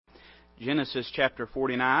Genesis chapter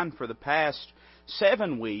 49. For the past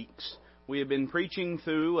 7 weeks, we have been preaching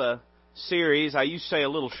through a series. I used to say a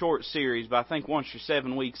little short series, but I think once you're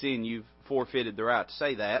 7 weeks in, you've forfeited the right to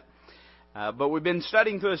say that. But we've been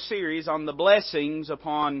studying through a series on the blessings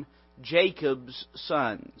upon Jacob's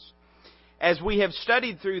sons. As we have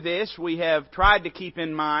studied through this, we have tried to keep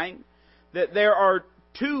in mind that there are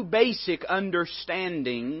two basic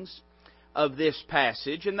understandings of this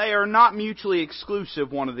passage, and they are not mutually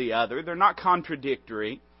exclusive one of the other. They're not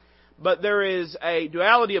contradictory, but there is a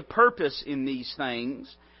duality of purpose in these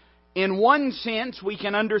things. In one sense, we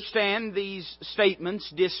can understand these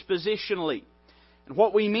statements dispositionally. And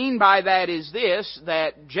what we mean by that is this,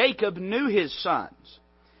 that Jacob knew his sons.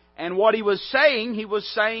 And what he was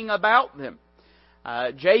saying about them.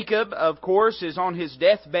 Jacob, of course, is on his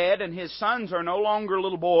deathbed, and his sons are no longer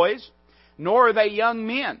little boys, nor are they young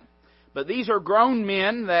men. But these are grown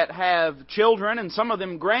men that have children, and some of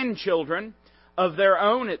them grandchildren of their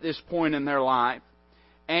own at this point in their life.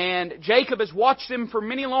 And Jacob has watched them for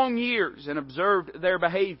many long years and observed their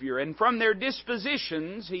behavior. And from their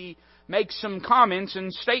dispositions, he makes some comments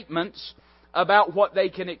and statements about what they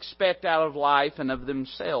can expect out of life and of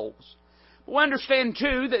themselves. We understand,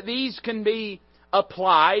 too, that these can be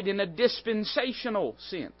applied in a dispensational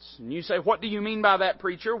sense. And you say, what do you mean by that,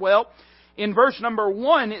 preacher? Well, in verse number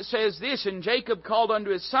 1, it says this, "And Jacob called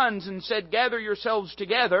unto his sons and said, Gather yourselves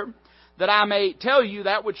together, that I may tell you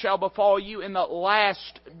that which shall befall you in the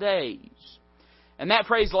last days." And that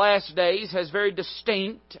phrase, last days, has very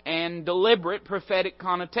distinct and deliberate prophetic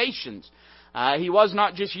connotations. He was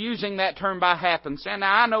not just using that term by happenstance.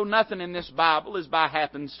 Now, I know nothing in this Bible is by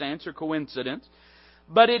happenstance or coincidence.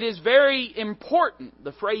 But it is very important,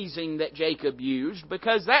 the phrasing that Jacob used,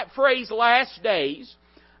 because that phrase, last days,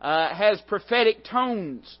 has prophetic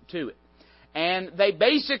tones to it. And they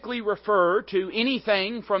basically refer to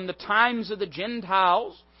anything from the times of the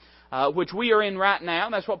Gentiles, which we are in right now.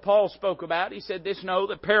 That's what Paul spoke about. He said, "This know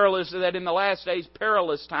that in the last days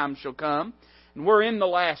perilous times shall come." And we're in the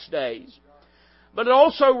last days. But it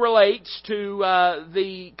also relates to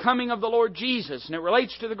the coming of the Lord Jesus, and it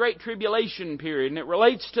relates to the Great Tribulation period, and it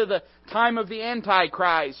relates to the time of the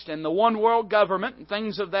Antichrist and the one world government and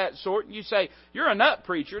things of that sort. You say, "You're a nut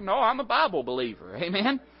preacher." No, I'm a Bible believer.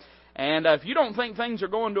 Amen? And if you don't think things are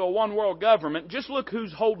going to a one world government, just look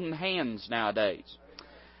who's holding hands nowadays.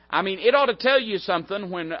 I mean, it ought to tell you something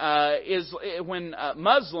when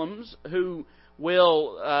Muslims who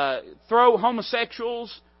will throw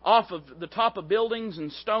homosexuals off of the top of buildings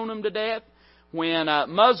and stone them to death, when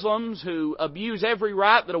Muslims who abuse every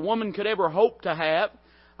right that a woman could ever hope to have,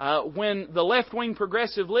 when the left-wing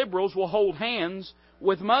progressive liberals will hold hands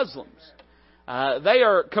with Muslims. They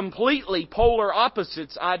are completely polar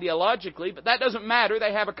opposites ideologically, but that doesn't matter.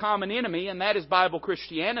 They have a common enemy, and that is Bible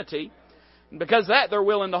Christianity. And because of that, they're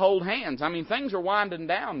willing to hold hands. I mean, things are winding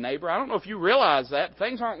down, neighbor. I don't know if you realize that.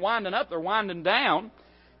 Things aren't winding up, they're winding down.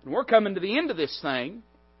 And we're coming to the end of this thing.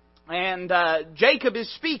 And Jacob is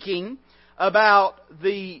speaking about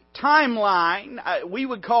the timeline. We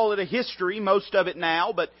would call it a history, most of it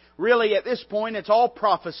now, but really at this point it's all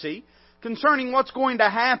prophecy concerning what's going to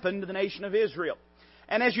happen to the nation of Israel.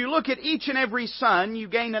 And as you look at each and every son, you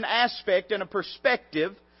gain an aspect and a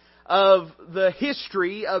perspective of the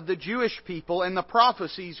history of the Jewish people and the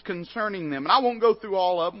prophecies concerning them. And I won't go through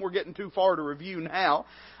all of them. We're getting too far to review now.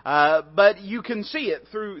 But you can see it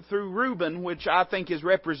through Reuben, which I think is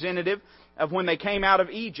representative of when they came out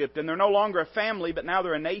of Egypt. And they're no longer a family, but now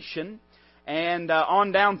they're a nation. And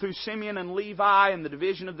on down through Simeon and Levi and the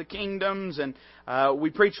division of the kingdoms. And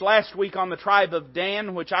we preached last week on the tribe of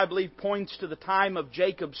Dan, which I believe points to the time of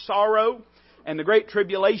Jacob's sorrow and the Great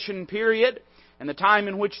Tribulation period, and the time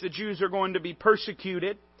in which the Jews are going to be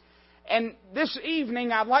persecuted. And this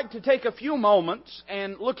evening I'd like to take a few moments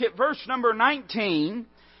and look at verse number 19,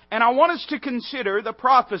 and I want us to consider the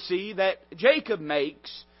prophecy that Jacob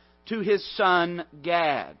makes to his son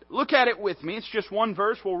Gad. Look at it with me. It's just one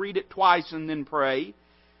verse. We'll read it twice and then pray.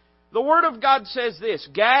 The Word of God says this,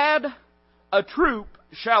 "Gad, a troop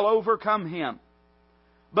shall overcome him,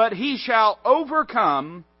 but he shall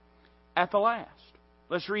overcome at the last."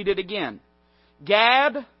 Let's read it again.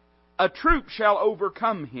 "Gad, a troop shall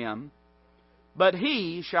overcome him, but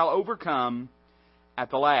he shall overcome at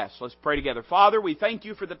the last." Let's pray together. Father, we thank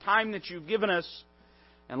You for the time that You've given us.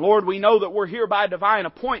 And Lord, we know that we're here by divine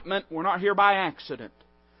appointment. We're not here by accident.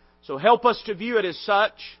 So help us to view it as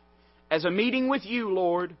such, as a meeting with You,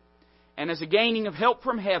 Lord, and as a gaining of help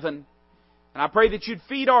from heaven. And I pray that You'd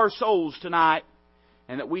feed our souls tonight,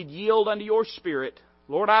 and that we'd yield unto Your Spirit.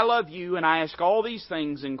 Lord, I love You, and I ask all these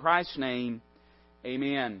things in Christ's name.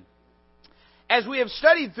 Amen. As we have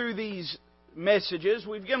studied through these messages,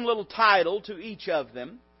 we've given a little title to each of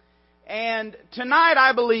them. And tonight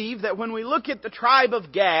I believe that when we look at the tribe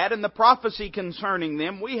of Gad and the prophecy concerning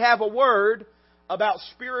them, we have a word about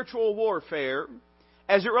spiritual warfare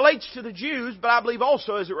as it relates to the Jews, but I believe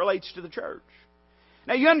also as it relates to the church.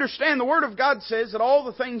 Now you understand the Word of God says that all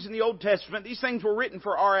the things in the Old Testament, these things were written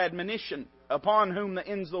for our admonition, upon whom the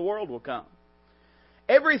ends of the world will come.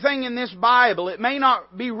 Everything in this Bible, it may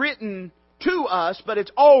not be written to us, but it's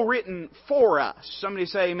all written for us. Somebody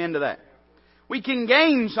say amen to that. We can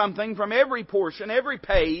gain something from every portion, every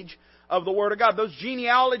page of the Word of God. Those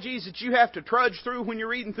genealogies that you have to trudge through when you're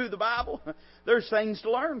reading through the Bible, there's things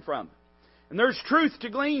to learn from it. And there's truth to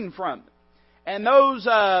glean from it. And those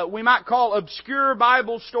we might call obscure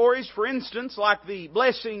Bible stories, for instance, like the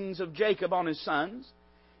blessings of Jacob on his sons,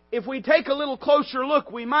 if we take a little closer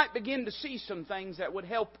look, we might begin to see some things that would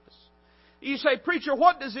help us. You say, preacher,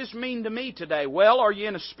 what does this mean to me today? Well, are you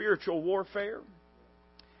in a spiritual warfare?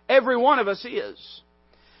 Every one of us is.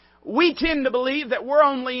 We tend to believe that we're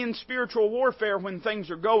only in spiritual warfare when things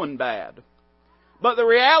are going bad. But the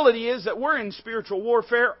reality is that we're in spiritual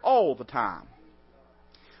warfare all the time.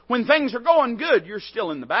 When things are going good, you're still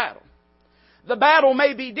in the battle. The battle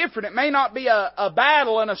may be different. It may not be a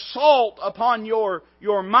battle, an assault upon your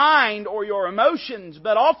mind or your emotions,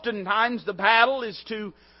 but oftentimes the battle is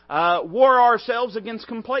to war ourselves against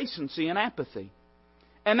complacency and apathy.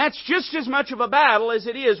 And that's just as much of a battle as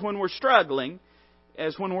it is when we're struggling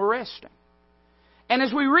as when we're resting. And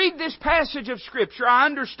as we read this passage of Scripture, I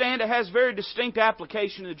understand it has very distinct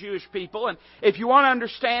application to the Jewish people. And if you want to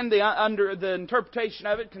understand the interpretation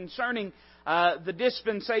of it concerning the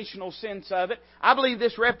dispensational sense of it, I believe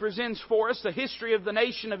this represents for us the history of the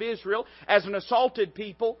nation of Israel as an assaulted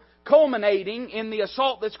people, culminating in the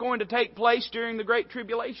assault that's going to take place during the Great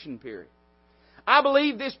Tribulation period. I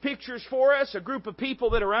believe this pictures for us a group of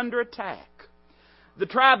people that are under attack. The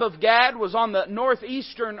tribe of Gad was on the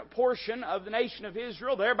northeastern portion of the nation of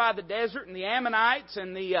Israel, there by the desert, and the Ammonites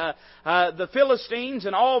and the Philistines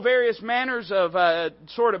and all various manners of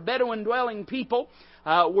sort of Bedouin-dwelling people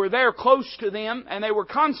were there close to them, and they were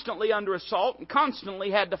constantly under assault and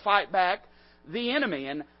constantly had to fight back the enemy.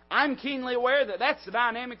 And I'm keenly aware that that's the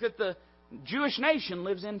dynamic that the Jewish nation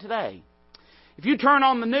lives in today. If you turn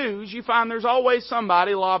on the news, you find there's always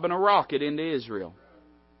somebody lobbing a rocket into Israel.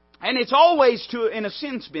 And it's always, in a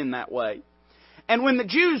sense, been that way. And when the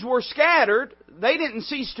Jews were scattered, they didn't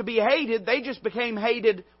cease to be hated. They just became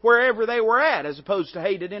hated wherever they were at, as opposed to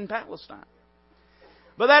hated in Palestine.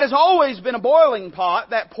 But that has always been a boiling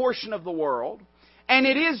pot, that portion of the world. And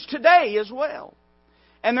it is today as well.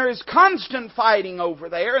 And there is constant fighting over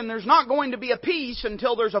there, and there's not going to be a peace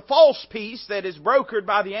until there's a false peace that is brokered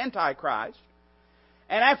by the Antichrist.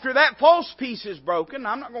 And after that false peace is broken,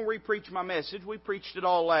 I'm not going to re-preach my message, we preached it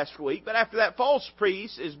all last week, but after that false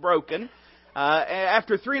peace is broken,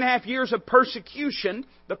 after 3.5 years of persecution,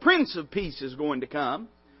 the Prince of Peace is going to come,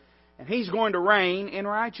 and He's going to reign in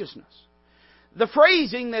righteousness. The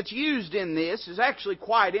phrasing that's used in this is actually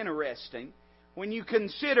quite interesting when you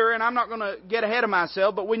consider, and I'm not going to get ahead of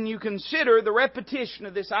myself, but when you consider the repetition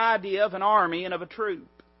of this idea of an army and of a troop.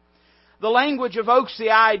 The language evokes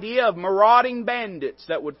the idea of marauding bandits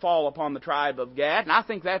that would fall upon the tribe of Gad. And I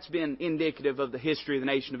think that's been indicative of the history of the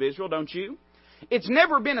nation of Israel, don't you? It's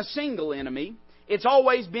never been a single enemy. It's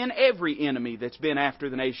always been every enemy that's been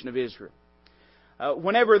after the nation of Israel.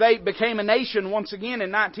 Whenever they became a nation once again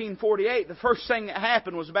in 1948, the first thing that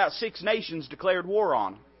happened was about 6 nations declared war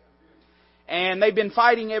on them. And they've been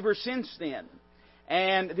fighting ever since then.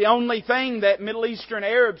 And the only thing that Middle Eastern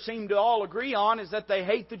Arabs seem to all agree on is that they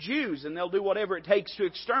hate the Jews, and they'll do whatever it takes to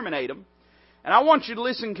exterminate them. And I want you to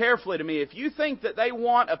listen carefully to me. If you think that they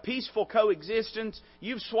want a peaceful coexistence,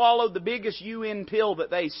 you've swallowed the biggest UN pill that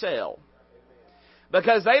they sell.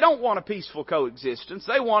 Because they don't want a peaceful coexistence.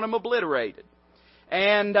 They want them obliterated.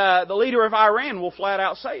 And the leader of Iran will flat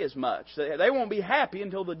out say as much. They won't be happy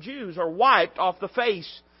until the Jews are wiped off the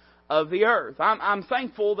face of the earth. I'm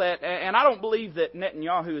thankful that, and I don't believe that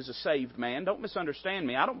Netanyahu is a saved man. Don't misunderstand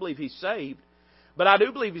me. I don't believe he's saved. But I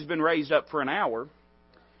do believe he's been raised up for an hour.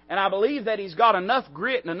 And I believe that he's got enough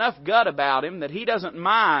grit and enough gut about him that he doesn't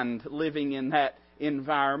mind living in that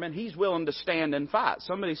environment. He's willing to stand and fight.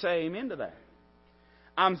 Somebody say amen to that.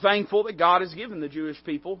 I'm thankful that God has given the Jewish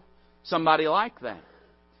people somebody like that.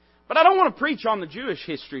 But I don't want to preach on the Jewish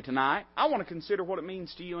history tonight. I want to consider what it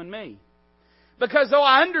means to you and me. Because though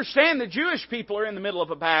I understand the Jewish people are in the middle of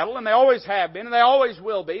a battle, and they always have been, and they always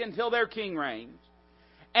will be until their king reigns,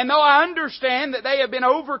 and though I understand that they have been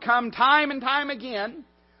overcome time and time again,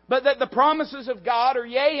 but that the promises of God are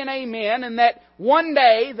yea and amen, and that one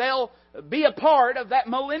day they'll be a part of that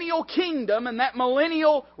millennial kingdom and that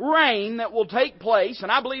millennial reign that will take place.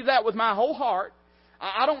 And I believe that with my whole heart.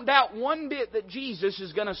 I don't doubt one bit that Jesus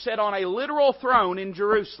is going to sit on a literal throne in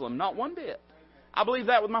Jerusalem. Not one bit. I believe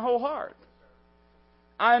that with my whole heart.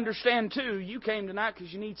 I understand, too, you came tonight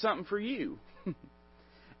because you need something for you.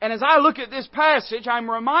 And as I look at this passage, I'm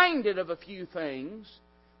reminded of a few things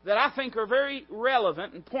that I think are very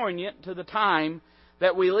relevant and poignant to the time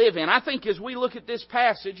that we live in. I think as we look at this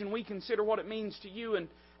passage and we consider what it means to you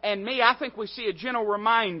and me, I think we see a gentle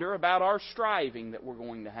reminder about our striving that we're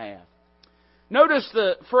going to have. Notice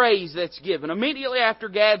the phrase that's given. Immediately after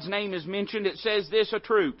Gad's name is mentioned, it says this, "A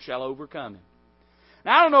troop shall overcome him."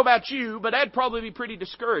 Now, I don't know about you, but that'd probably be pretty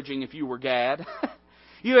discouraging if you were Gad.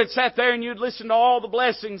 You had sat there and you'd listened to all the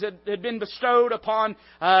blessings that had been bestowed upon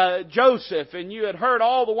Joseph, and you had heard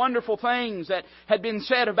all the wonderful things that had been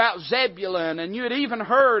said about Zebulun, and you had even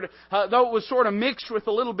heard, though it was sort of mixed with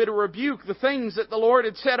a little bit of rebuke, the things that the Lord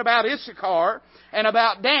had said about Issachar and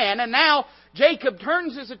about Dan. And now Jacob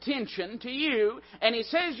turns his attention to you, and he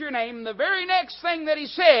says your name, and the very next thing that he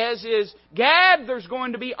says is, "Gad, there's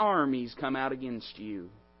going to be armies come out against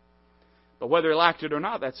you." But whether he liked it or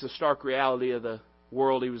not, that's the stark reality of the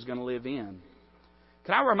world he was going to live in.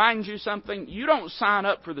 Can I remind you something? You don't sign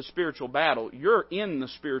up for the spiritual battle. You're in the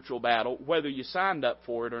spiritual battle, whether you signed up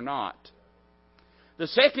for it or not. The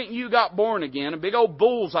second you got born again, a big old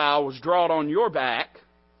bullseye was drawn on your back,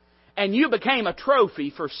 and you became a trophy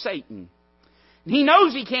for Satan. He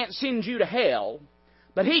knows he can't send you to hell,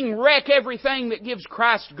 but he can wreck everything that gives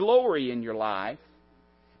Christ glory in your life.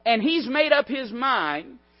 And he's made up his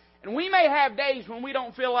mind. And we may have days when we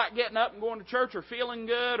don't feel like getting up and going to church or feeling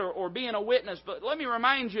good or being a witness. But let me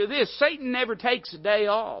remind you of this. Satan never takes a day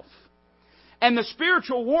off. And the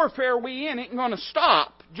spiritual warfare we in ain't going to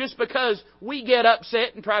stop just because we get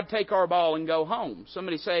upset and try to take our ball and go home.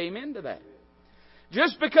 Somebody say amen to that.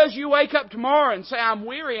 Just because you wake up tomorrow and say, "I'm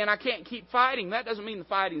weary and I can't keep fighting," that doesn't mean the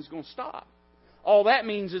fighting's going to stop. All that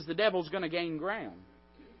means is the devil's going to gain ground.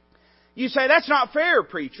 You say, "That's not fair,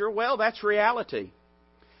 preacher." Well, that's reality.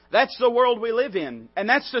 That's the world we live in. And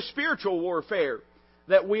that's the spiritual warfare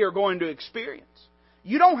that we are going to experience.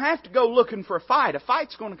 You don't have to go looking for a fight. A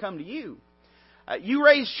fight's going to come to you. You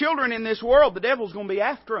raise children in this world, the devil's going to be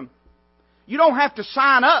after them. You don't have to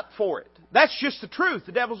sign up for it. That's just the truth.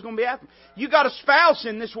 The devil's going to be after them. You got a spouse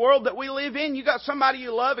in this world that we live in. You got somebody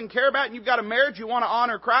you love and care about, and you've got a marriage you want to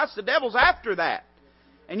honor Christ. The devil's after that.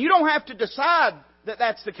 And you don't have to decide that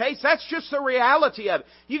that's the case. That's just the reality of it.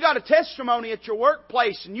 You got a testimony at your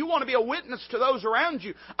workplace and you want to be a witness to those around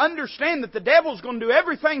you. Understand that the devil's going to do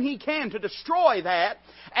everything he can to destroy that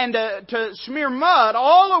and to smear mud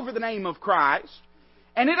all over the name of Christ.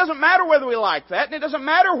 And it doesn't matter whether we like that, and it doesn't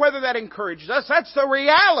matter whether that encourages us. That's the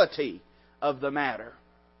reality of the matter.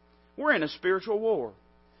 We're in a spiritual war.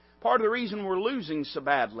 Part of the reason we're losing so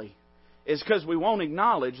badly is because we won't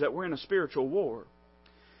acknowledge that we're in a spiritual war.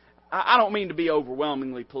 I don't mean to be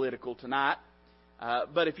overwhelmingly political tonight,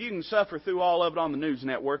 but if you can suffer through all of it on the news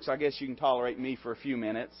networks, I guess you can tolerate me for a few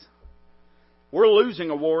minutes. We're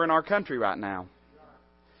losing a war in our country right now.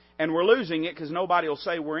 And we're losing it because nobody will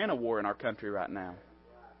say we're in a war in our country right now.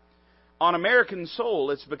 On American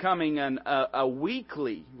soil, it's becoming a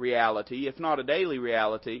weekly reality, if not a daily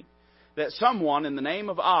reality, that someone in the name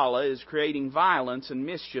of Allah is creating violence and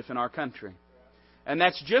mischief in our country. And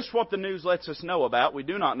that's just what the news lets us know about. We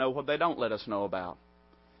do not know what they don't let us know about.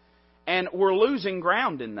 And we're losing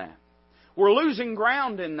ground in that. We're losing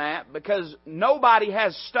ground in that because nobody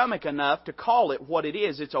has stomach enough to call it what it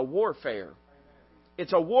is. It's a warfare.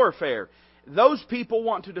 It's a warfare. Those people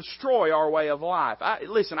want to destroy our way of life.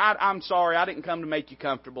 Listen, I'm sorry. I didn't come to make you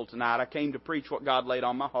comfortable tonight. I came to preach what God laid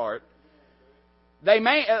on my heart.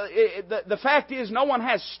 The fact is, no one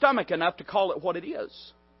has stomach enough to call it what it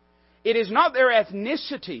is. It is not their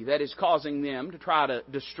ethnicity that is causing them to try to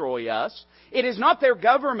destroy us. It is not their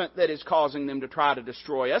government that is causing them to try to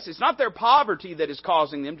destroy us. It's not their poverty that is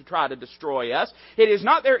causing them to try to destroy us. It is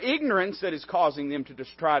not their ignorance that is causing them to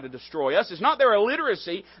try to destroy us. It's not their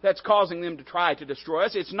illiteracy that's causing them to try to destroy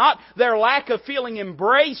us. It's not their lack of feeling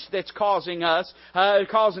embraced that's causing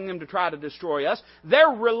them to try to destroy us. Their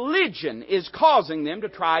religion is causing them to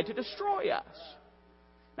try to destroy us.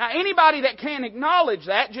 Now, anybody that can't acknowledge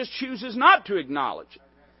that just chooses not to acknowledge it.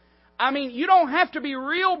 I mean, you don't have to be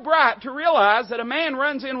real bright to realize that a man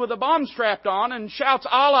runs in with a bomb strapped on and shouts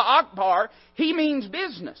Allah Akbar. He means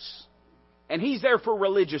business. And he's there for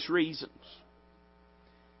religious reasons.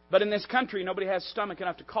 But in this country, nobody has stomach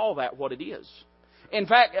enough to call that what it is. In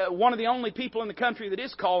fact, one of the only people in the country that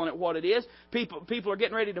is calling it what it is. People are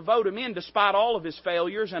getting ready to vote him in despite all of his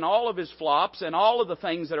failures and all of his flops and all of the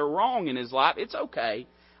things that are wrong in his life. It's okay.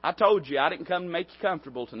 I told you I didn't come to make you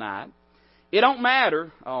comfortable tonight. It don't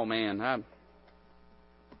matter. Oh, man.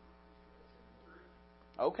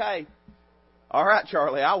 Okay. All right,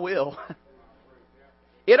 Charlie, I will.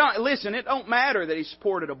 Listen, it don't matter that he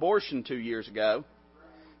supported abortion 2 years ago.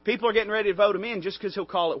 People are getting ready to vote him in just because he'll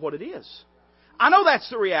call it what it is. I know that's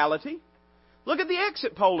the reality. Look at the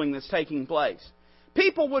exit polling that's taking place.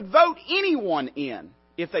 People would vote anyone in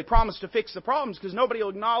if they promise to fix the problems because nobody will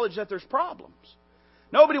acknowledge that there's problems.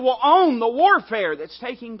 Nobody will own the warfare that's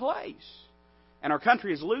taking place. And our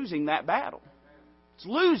country is losing that battle. It's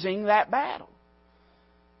losing that battle.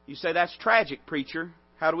 You say, that's tragic, preacher.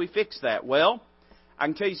 How do we fix that? Well, I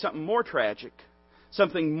can tell you something more tragic.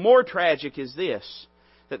 Something more tragic is this,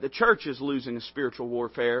 that the church is losing a spiritual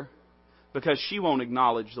warfare because she won't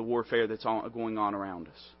acknowledge the warfare that's going on around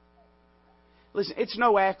us. Listen, it's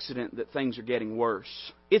no accident that things are getting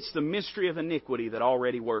worse. It's the mystery of iniquity that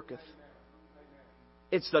already worketh.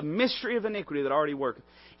 It's the mystery of iniquity that already worketh.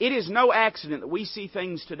 It is no accident that we see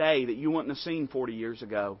things today that you wouldn't have seen 40 years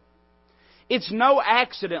ago. It's no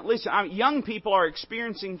accident. Listen, young people are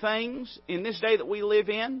experiencing things in this day that we live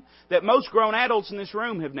in that most grown adults in this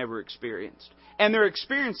room have never experienced. And they're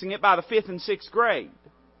experiencing it by the 5th and 6th grade.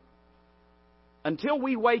 Until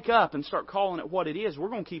we wake up and start calling it what it is, we're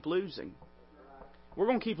going to keep losing. We're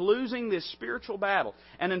going to keep losing this spiritual battle.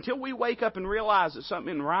 And until we wake up and realize that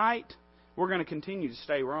something isn't right, we're going to continue to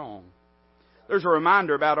stay wrong. There's a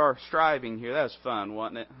reminder about our striving here. That was fun,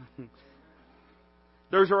 wasn't it?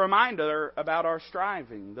 There's a reminder about our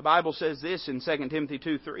striving. The Bible says this in 2 Timothy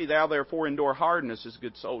 2:3, "Thou therefore endure hardness as a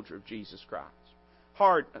good soldier of Jesus Christ."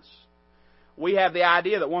 Hardness. We have the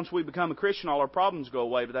idea that once we become a Christian, all our problems go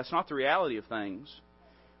away, but that's not the reality of things.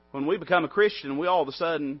 When we become a Christian, we all of a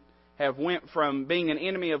sudden have went from being an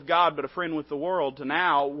enemy of God but a friend with the world to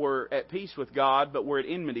now we're at peace with God but we're at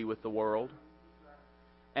enmity with the world.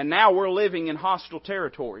 And now we're living in hostile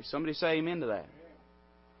territory. Somebody say amen to that.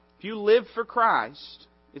 If you live for Christ,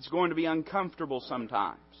 it's going to be uncomfortable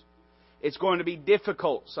sometimes. It's going to be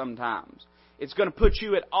difficult sometimes. It's going to put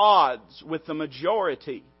you at odds with the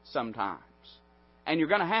majority sometimes. And you're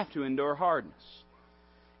going to have to endure hardness.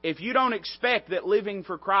 If you don't expect that living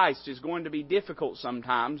for Christ is going to be difficult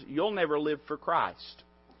sometimes, you'll never live for Christ.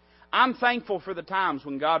 I'm thankful for the times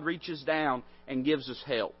when God reaches down and gives us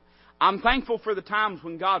help. I'm thankful for the times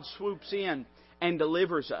when God swoops in and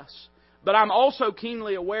delivers us. But I'm also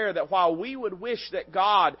keenly aware that while we would wish that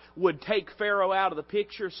God would take Pharaoh out of the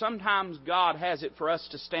picture, sometimes God has it for us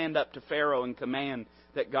to stand up to Pharaoh and command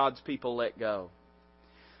that God's people let go.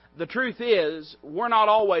 The truth is, we're not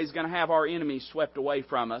always going to have our enemies swept away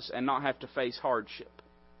from us and not have to face hardship.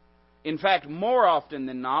 In fact, more often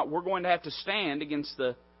than not, we're going to have to stand against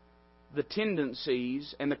the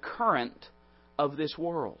tendencies and the current of this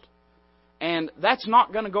world. And that's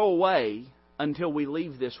not going to go away until we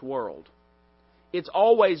leave this world. It's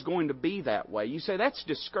always going to be that way. You say, that's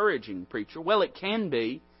discouraging, preacher. Well, it can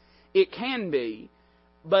be. It can be.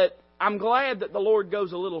 But I'm glad that the Lord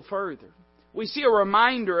goes a little further. We see a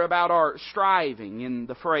reminder about our striving in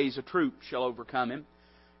the phrase, "a troop shall overcome him."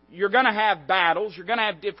 You're going to have battles. You're going to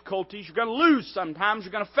have difficulties. You're going to lose sometimes.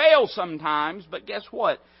 You're going to fail sometimes. But guess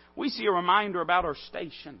what? We see a reminder about our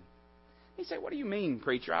station. You say, what do you mean,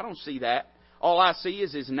 preacher? I don't see that. All I see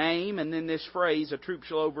is his name and then this phrase, "a troop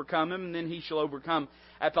shall overcome him," and then he shall overcome.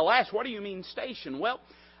 At the last, what do you mean station? Well,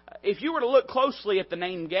 if you were to look closely at the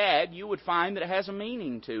name Gad, you would find that it has a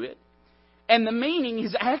meaning to it. And the meaning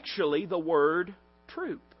is actually the word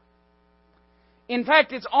troop. In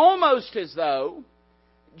fact, it's almost as though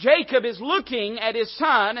Jacob is looking at his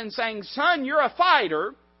son and saying, "Son, you're a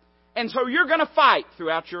fighter, and so you're going to fight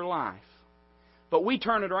throughout your life." But we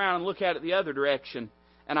turn it around and look at it the other direction.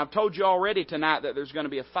 And I've told you already tonight that there's going to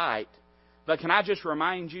be a fight. But can I just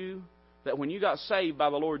remind you that when you got saved by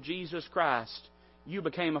the Lord Jesus Christ, you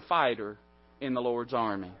became a fighter in the Lord's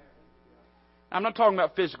army. I'm not talking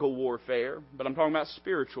about physical warfare, but I'm talking about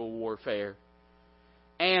spiritual warfare.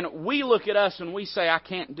 And we look at us and we say, "I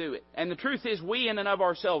can't do it." And the truth is, we in and of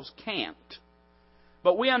ourselves can't.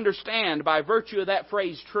 But we understand by virtue of that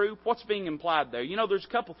phrase, troop, what's being implied there. You know, there's a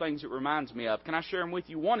couple things it reminds me of. Can I share them with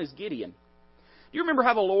you? One is Gideon. Do you remember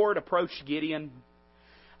how the Lord approached Gideon?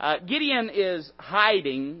 Gideon is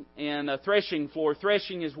hiding in a threshing floor,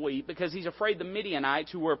 threshing his wheat, because he's afraid the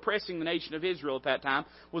Midianites, who were oppressing the nation of Israel at that time,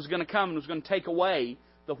 was going to come and was going to take away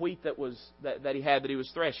the wheat that he had that he was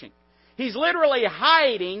threshing. He's literally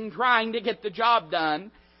hiding, trying to get the job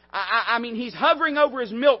done. I mean, he's hovering over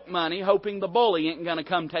his milk money, hoping the bully ain't going to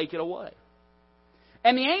come take it away.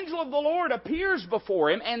 And the angel of the Lord appears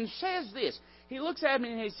before him and says this. He looks at him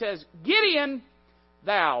and he says, Gideon,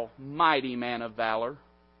 thou mighty man of valor.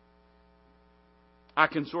 I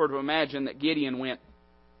can sort of imagine that Gideon went,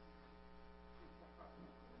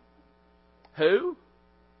 who?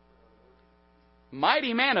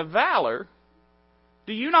 Mighty man of valor?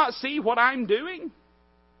 Do you not see what I'm doing?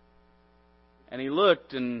 And he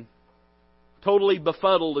looked and totally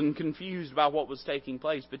befuddled and confused by what was taking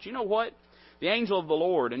place. But you know what? The angel of the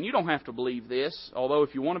Lord, and you don't have to believe this, although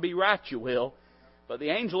if you want to be right you will, but the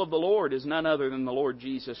angel of the Lord is none other than the Lord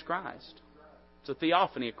Jesus Christ. It's a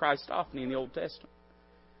theophany, a Christophany in the Old Testament.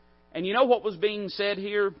 And you know what was being said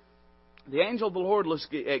here? The angel of the Lord looks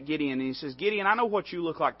at Gideon and he says, Gideon, I know what you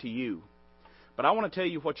look like to you, but I want to tell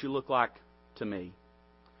you what you look like to me.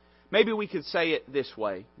 Maybe we could say it this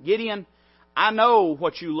way. Gideon, I know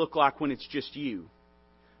what you look like when it's just you.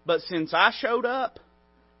 But since I showed up,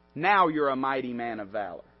 now you're a mighty man of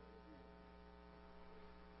valor.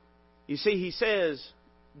 You see, he says,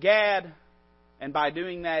 Gad, and by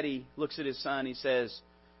doing that he looks at his son, he says,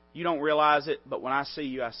 you don't realize it, but when I see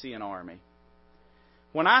you, I see an army.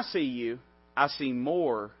 When I see you, I see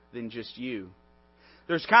more than just you.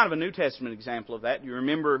 There's kind of a New Testament example of that. You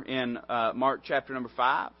remember in Mark chapter number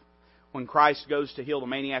 5, when Christ goes to heal the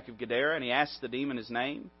maniac of Gadara, and he asks the demon his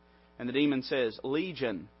name, and the demon says,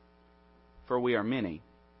 Legion, for we are many.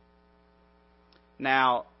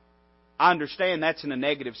 Now, I understand that's in a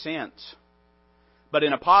negative sense. But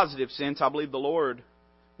in a positive sense, I believe the Lord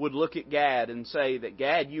would look at Gad and say that,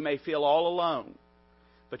 Gad, you may feel all alone,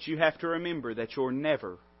 but you have to remember that you're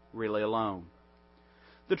never really alone.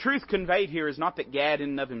 The truth conveyed here is not that Gad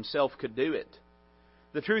in and of himself could do it.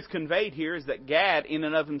 The truth conveyed here is that Gad in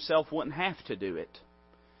and of himself wouldn't have to do it.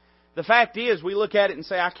 The fact is, we look at it and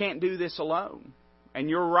say, I can't do this alone. And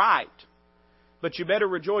you're right. But you better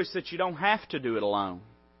rejoice that you don't have to do it alone.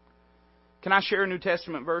 Can I share a New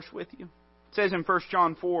Testament verse with you? It says in 1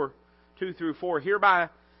 John 4, 2 through 4, Hereby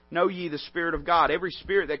know ye the Spirit of God. Every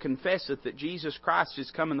spirit that confesseth that Jesus Christ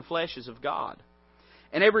is come in the flesh is of God.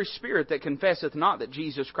 And every spirit that confesseth not that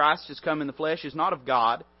Jesus Christ is come in the flesh is not of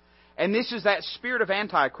God. And this is that spirit of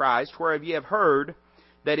Antichrist, whereof ye have heard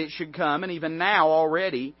that it should come, and even now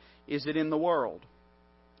already is it in the world.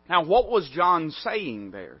 Now, what was John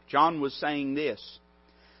saying there? John was saying this,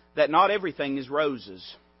 that not everything is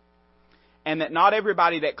roses, and that not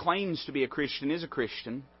everybody that claims to be a Christian is a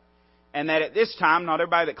Christian, and that at this time, not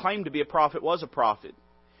everybody that claimed to be a prophet was a prophet.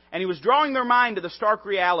 And he was drawing their mind to the stark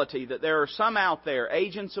reality that there are some out there,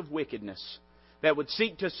 agents of wickedness, that would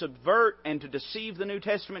seek to subvert and to deceive the New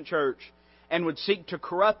Testament church, and would seek to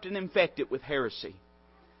corrupt and infect it with heresy.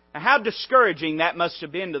 Now, how discouraging that must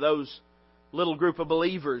have been to those little group of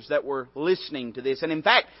believers that were listening to this. And in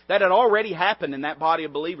fact, that had already happened in that body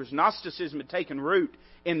of believers. Gnosticism had taken root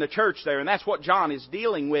in the church there, and that's what John is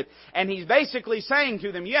dealing with. And he's basically saying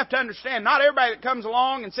to them, you have to understand, not everybody that comes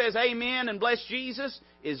along and says amen and bless Jesus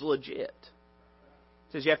is legit.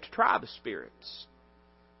 He says you have to try the spirits.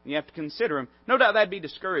 You have to consider them. No doubt that'd be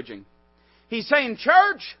discouraging. He's saying,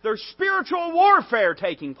 church, there's spiritual warfare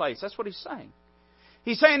taking place. That's what he's saying.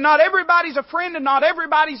 He's saying not everybody's a friend and not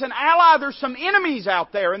everybody's an ally. There's some enemies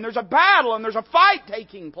out there, and there's a battle and there's a fight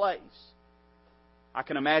taking place. I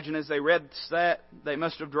can imagine as they read that, they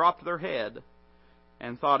must have dropped their head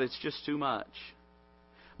and thought it's just too much.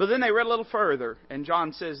 But then they read a little further, and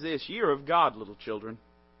John says this, Ye are of God, little children.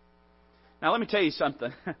 Now let me tell you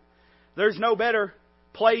something. There's no better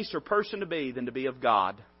place or person to be than to be of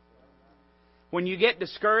God. When you get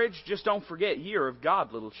discouraged, just don't forget, ye are of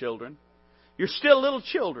God, little children. You're still little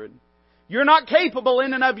children. You're not capable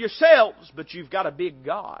in and of yourselves, but you've got a big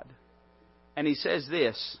God. And he says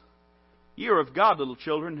this, Ye are of God, little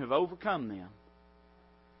children, who have overcome them.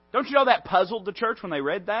 Don't you know that puzzled the church when they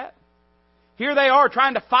read that? Here they are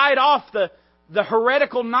trying to fight off the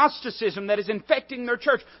heretical Gnosticism that is infecting their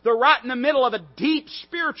church. They're right in the middle of a deep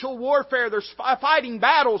spiritual warfare. They're fighting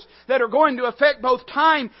battles that are going to affect both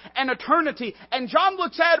time and eternity. And John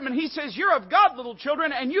looks at them and he says, You're of God, little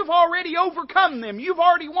children, and you've already overcome them. You've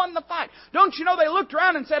already won the fight. Don't you know they looked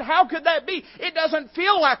around and said, How could that be? It doesn't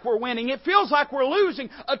feel like we're winning. It feels like we're losing.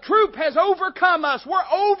 A troop has overcome us. We're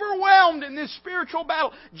overwhelmed in this spiritual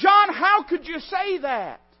battle. John, how could you say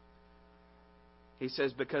that? He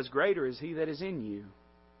says, because greater is He that is in you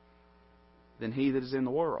than he that is in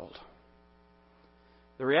the world.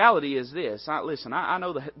 The reality is this. I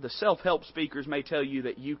know the self-help speakers may tell you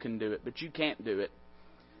that you can do it, but you can't do it.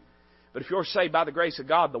 But if you're saved by the grace of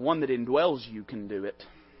God, the one that indwells you can do it.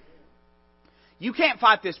 You can't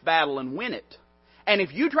fight this battle and win it. And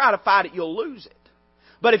if you try to fight it, you'll lose it.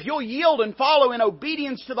 But if you'll yield and follow in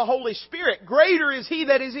obedience to the Holy Spirit, greater is He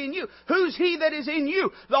that is in you. Who's He that is in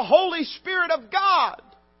you? The Holy Spirit of God,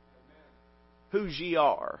 whose ye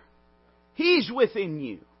are. He's within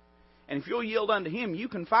you. And if you'll yield unto Him, you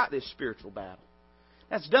can fight this spiritual battle.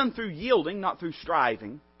 That's done through yielding, not through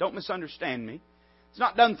striving. Don't misunderstand me. It's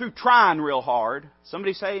not done through trying real hard.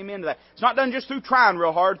 Somebody say amen to that. It's not done just through trying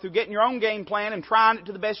real hard, through getting your own game plan and trying it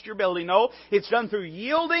to the best of your ability. No, it's done through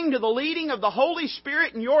yielding to the leading of the Holy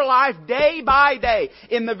Spirit in your life day by day,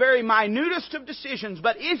 in the very minutest of decisions.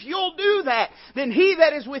 But if you'll do that, then He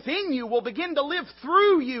that is within you will begin to live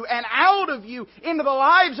through you and out of you into the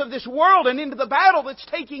lives of this world and into the battle that's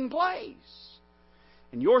taking place.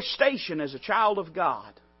 And your station as a child of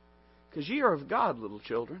God, because ye are of God, little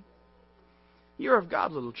children. You're of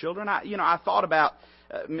God, little children. I thought about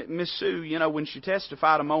Miss Sue, when she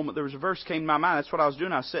testified a moment, there was a verse came to my mind. That's what I was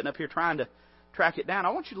doing. I was sitting up here trying to track it down. I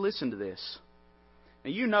want you to listen to this. Now,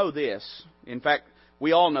 you know this. In fact,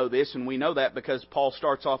 we all know this, and we know that because Paul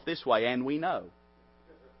starts off this way, and we know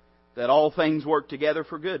that all things work together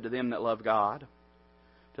for good to them that love God,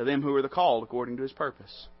 to them who are the called according to His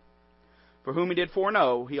purpose. For whom He did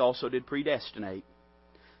foreknow, He also did predestinate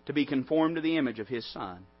to be conformed to the image of His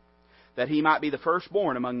Son, that He might be the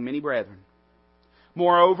firstborn among many brethren.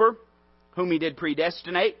 Moreover, whom He did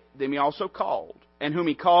predestinate, them He also called. And whom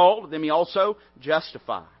He called, them He also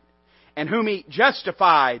justified. And whom He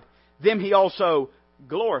justified, them He also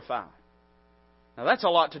glorified. Now that's a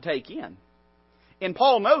lot to take in. And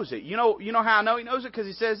Paul knows it. You know how I know he knows it? Because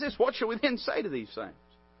he says this, what shall we then say to these things?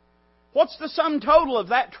 What's the sum total of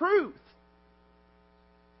that truth?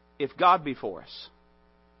 If God be for us,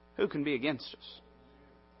 who can be against us?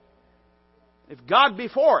 If God be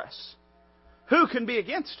for us, who can be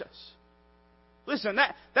against us? Listen,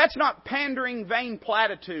 that's not pandering vain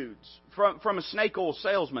platitudes from a snake oil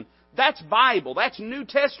salesman. That's Bible. That's New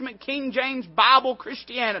Testament, King James, Bible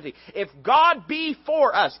Christianity. If God be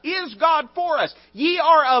for us, is God for us? Ye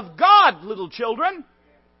are of God, little children.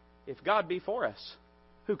 If God be for us,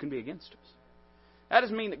 who can be against us? That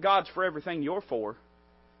doesn't mean that God's for everything you're for,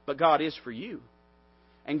 but God is for you.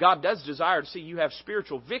 And God does desire to see you have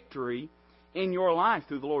spiritual victory in your life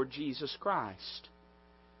through the Lord Jesus Christ.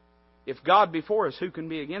 If God be for us, who can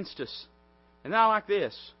be against us? And now like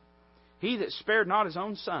this, He that spared not His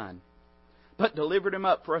own Son, but delivered Him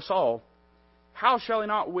up for us all, how shall He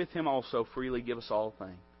not with Him also freely give us all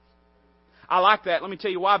things? I like that. Let me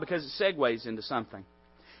tell you why, because it segues into something.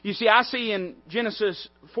 You see, I see in Genesis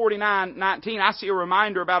 49:19, I see a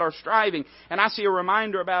reminder about our striving, and I see a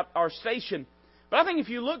reminder about our station. But I think if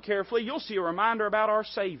you look carefully, you'll see a reminder about our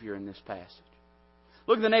Savior in this passage.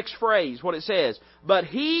 Look at the next phrase, what it says. But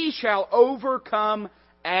He shall overcome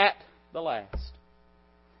at the last.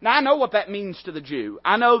 Now, I know what that means to the Jew.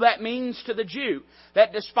 I know that means to the Jew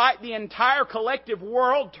that despite the entire collective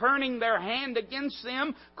world turning their hand against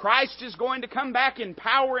them, Christ is going to come back in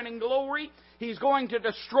power and in glory. He's going to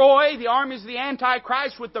destroy the armies of the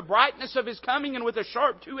Antichrist with the brightness of His coming and with a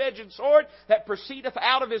sharp two-edged sword that proceedeth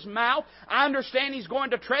out of His mouth. I understand He's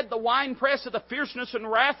going to tread the winepress of the fierceness and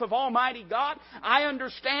wrath of Almighty God. I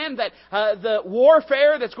understand that the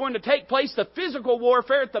warfare that's going to take place, the physical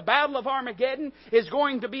warfare at the Battle of Armageddon, is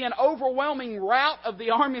going to be an overwhelming rout of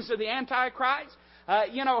the armies of the Antichrist.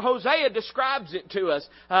 Hosea describes it to us,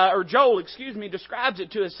 or Joel, describes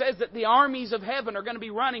it to us, says that the armies of heaven are going to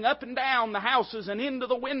be running up and down the houses and into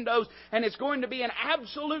the windows, and it's going to be an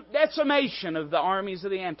absolute decimation of the armies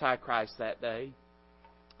of the Antichrist that day.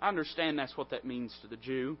 I understand that's what that means to the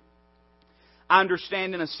Jew. I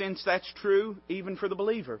understand in a sense that's true even for the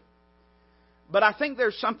believer. But I think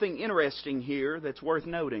there's something interesting here that's worth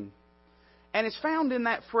noting. And it's found in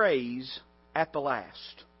that phrase, at the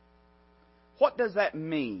last. What does that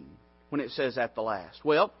mean when it says at the last?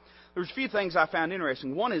 Well, there's a few things I found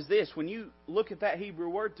interesting. One is this. When you look at that Hebrew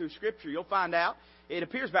word through Scripture, you'll find out it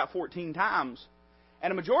appears about 14 times.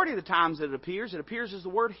 And a majority of the times that it appears as the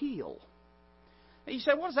word heal. And you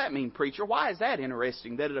say, what does that mean, preacher? Why is that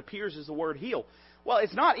interesting, that it appears as the word heal? Well,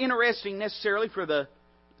 it's not interesting necessarily for the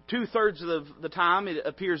 2/3 of the time it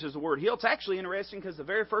appears as the word heal. It's actually interesting because the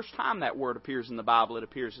very first time that word appears in the Bible, it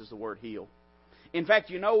appears as the word heal. In fact,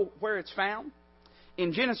 you know where it's found?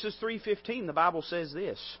 In Genesis 3:15, the Bible says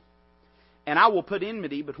this, And I will put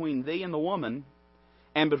enmity between thee and the woman,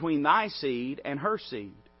 and between thy seed and her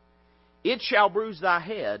seed. It shall bruise thy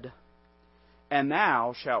head, and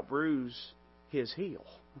thou shalt bruise his heel.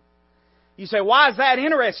 You say, why is that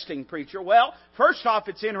interesting, preacher? Well, first off,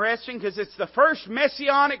 it's interesting because it's the first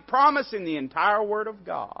messianic promise in the entire Word of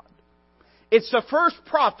God. It's the first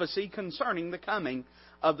prophecy concerning the coming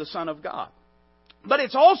of the Son of God. But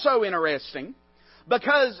it's also interesting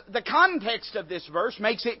because the context of this verse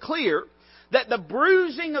makes it clear that the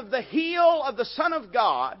bruising of the heel of the Son of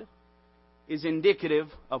God is indicative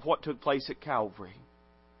of what took place at Calvary.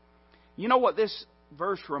 You know what this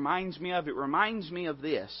verse reminds me of? It reminds me of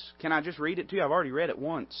this. Can I just read it to you? I've already read it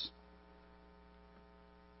once.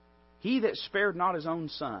 He that spared not His own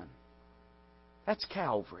Son. That's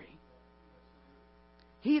Calvary.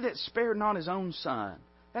 He that spared not His own Son.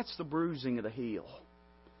 That's the bruising of the heel.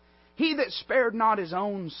 He that spared not His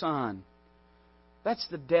own Son. That's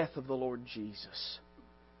the death of the Lord Jesus.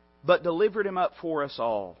 But delivered Him up for us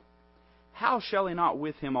all. How shall He not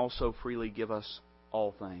with Him also freely give us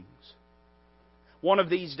all things? One of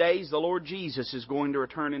these days, the Lord Jesus is going to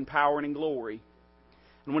return in power and in glory.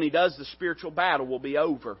 And when He does, the spiritual battle will be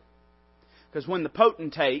over. Because when the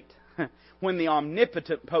potentate, when the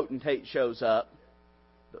omnipotent potentate shows up,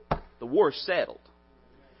 the war's settled.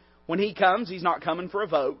 When He comes, He's not coming for a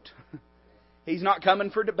vote. He's not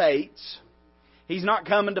coming for debates. He's not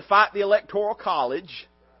coming to fight the Electoral College.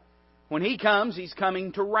 When He comes, He's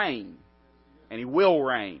coming to reign. And He will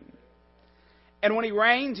reign. And when He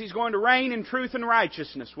reigns, He's going to reign in truth and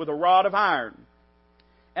righteousness with a rod of iron.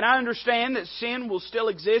 And I understand that sin will still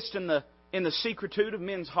exist in the secretude of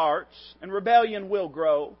men's hearts, and rebellion will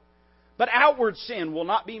grow. But outward sin will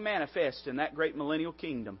not be manifest in that great millennial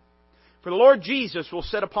kingdom. For the Lord Jesus will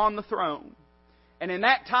sit upon the throne. And in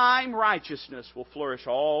that time, righteousness will flourish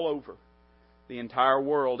all over the entire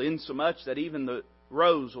world, insomuch that even the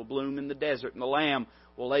rose will bloom in the desert, and the lamb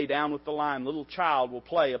will lay down with the lion. The little child will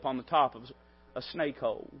play upon the top of a snake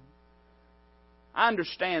hole. I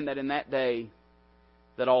understand that in that day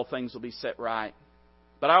that all things will be set right.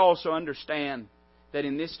 But I also understand that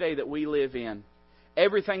in this day that we live in,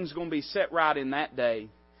 everything's going to be set right in that day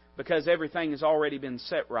because everything has already been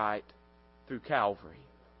set right through Calvary.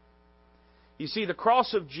 You see, the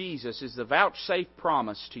cross of Jesus is the vouchsafed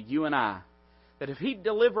promise to you and I that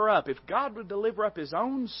if God would deliver up His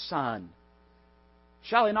own Son,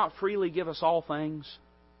 shall He not freely give us all things?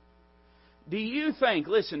 Do you think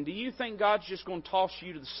God's just going to toss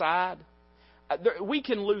you to the side? We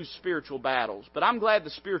can lose spiritual battles, but I'm glad the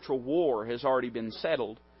spiritual war has already been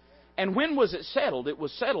settled. And when was it settled? It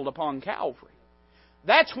was settled upon Calvary.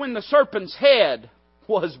 That's when the serpent's head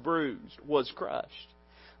was bruised, was crushed.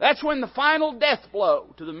 That's when the final death blow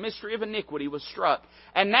to the mystery of iniquity was struck.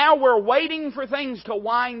 And now we're waiting for things to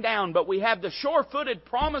wind down, but we have the sure-footed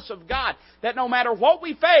promise of God that no matter what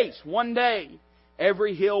we face, one day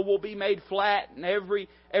every hill will be made flat, and every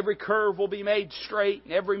curve will be made straight,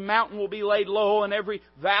 and every mountain will be laid low, and every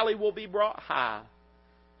valley will be brought high,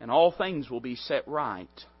 and all things will be set right.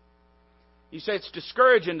 You say it's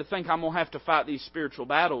discouraging to think I'm going to have to fight these spiritual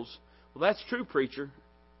battles. Well, that's true, preacher.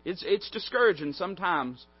 It's discouraging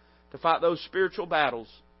sometimes to fight those spiritual battles.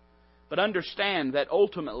 But understand that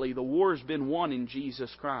ultimately the war's been won in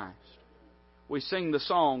Jesus Christ. We sing the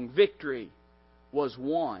song, "Victory was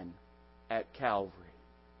won at Calvary."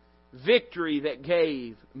 Victory that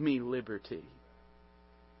gave me liberty.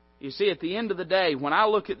 You see, at the end of the day, when I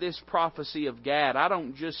look at this prophecy of Gad, I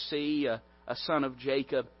don't just see a son of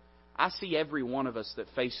Jacob. I see every one of us that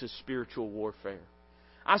faces spiritual warfare.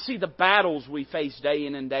 I see the battles we face day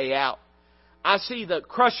in and day out. I see the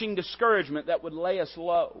crushing discouragement that would lay us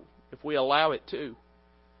low if we allow it to.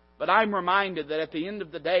 But I'm reminded that at the end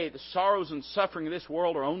of the day, the sorrows and suffering of this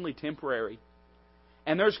world are only temporary.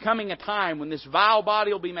 And there's coming a time when this vile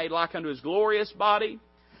body will be made like unto His glorious body,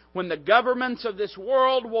 when the governments of this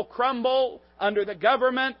world will crumble under the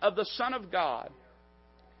government of the Son of God.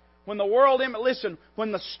 When the world,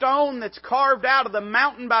 when the stone that's carved out of the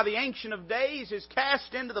mountain by the Ancient of Days is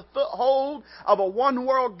cast into the foothold of a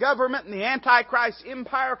one-world government and the Antichrist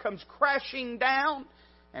empire comes crashing down,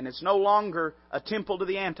 and it's no longer a temple to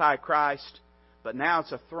the Antichrist, but now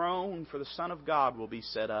it's a throne for the Son of God will be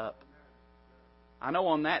set up. I know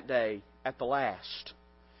on that day, at the last,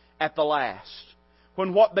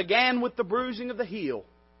 when what began with the bruising of the heel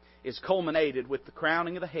is culminated with the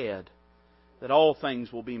crowning of the head, that all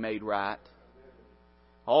things will be made right.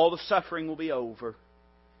 All the suffering will be over.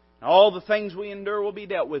 All the things we endure will be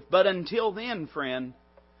dealt with. But until then, friend,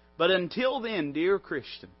 dear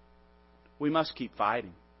Christian, we must keep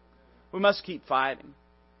fighting. We must keep fighting.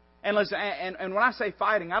 And listen, and when I say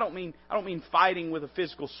fighting, I don't mean fighting with a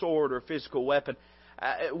physical sword or a physical weapon.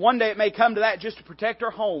 One day it may come to that just to protect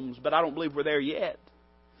our homes, but I don't believe we're there yet.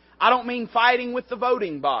 I don't mean fighting with the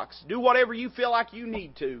voting box. Do whatever you feel like you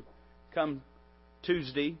need to come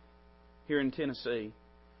Tuesday here in Tennessee.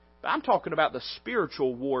 But I'm talking about the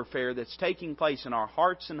spiritual warfare that's taking place in our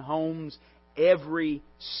hearts and homes every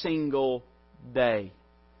single day.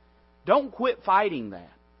 Don't quit fighting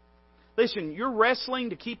that. Listen, you're wrestling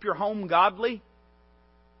to keep your home godly.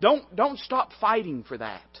 Don't stop fighting for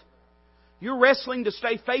that. You're wrestling to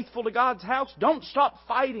stay faithful to God's house. Don't stop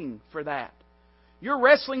fighting for that. You're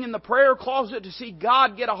wrestling in the prayer closet to see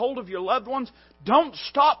God get a hold of your loved ones. Don't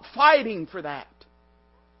stop fighting for that.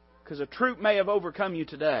 Because a troop may have overcome you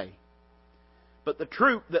today. But the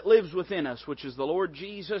troop that lives within us, which is the Lord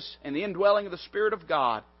Jesus and the indwelling of the Spirit of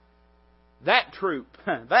God, that troop,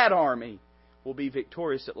 that army, will be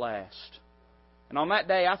victorious at last. And on that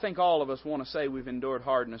day, I think all of us want to say we've endured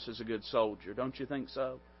hardness as a good soldier. Don't you think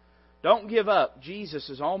so? Don't give up. Jesus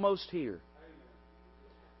is almost here.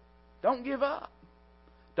 Don't give up.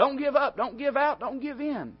 Don't give up. Don't give out. Don't give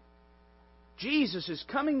in. Jesus is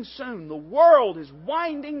coming soon. The world is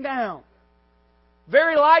winding down.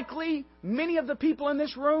 Very likely, many of the people in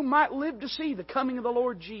this room might live to see the coming of the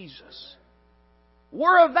Lord Jesus.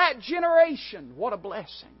 We're of that generation. What a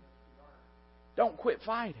blessing. Don't quit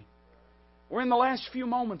fighting. We're in the last few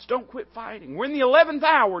moments. Don't quit fighting. We're in the 11th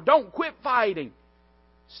hour. Don't quit fighting.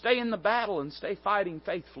 Stay in the battle and stay fighting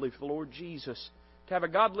faithfully for the Lord Jesus. To have a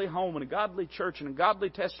godly home and a godly church and a godly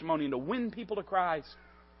testimony and to win people to Christ.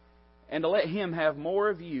 And to let Him have more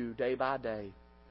of you day by day.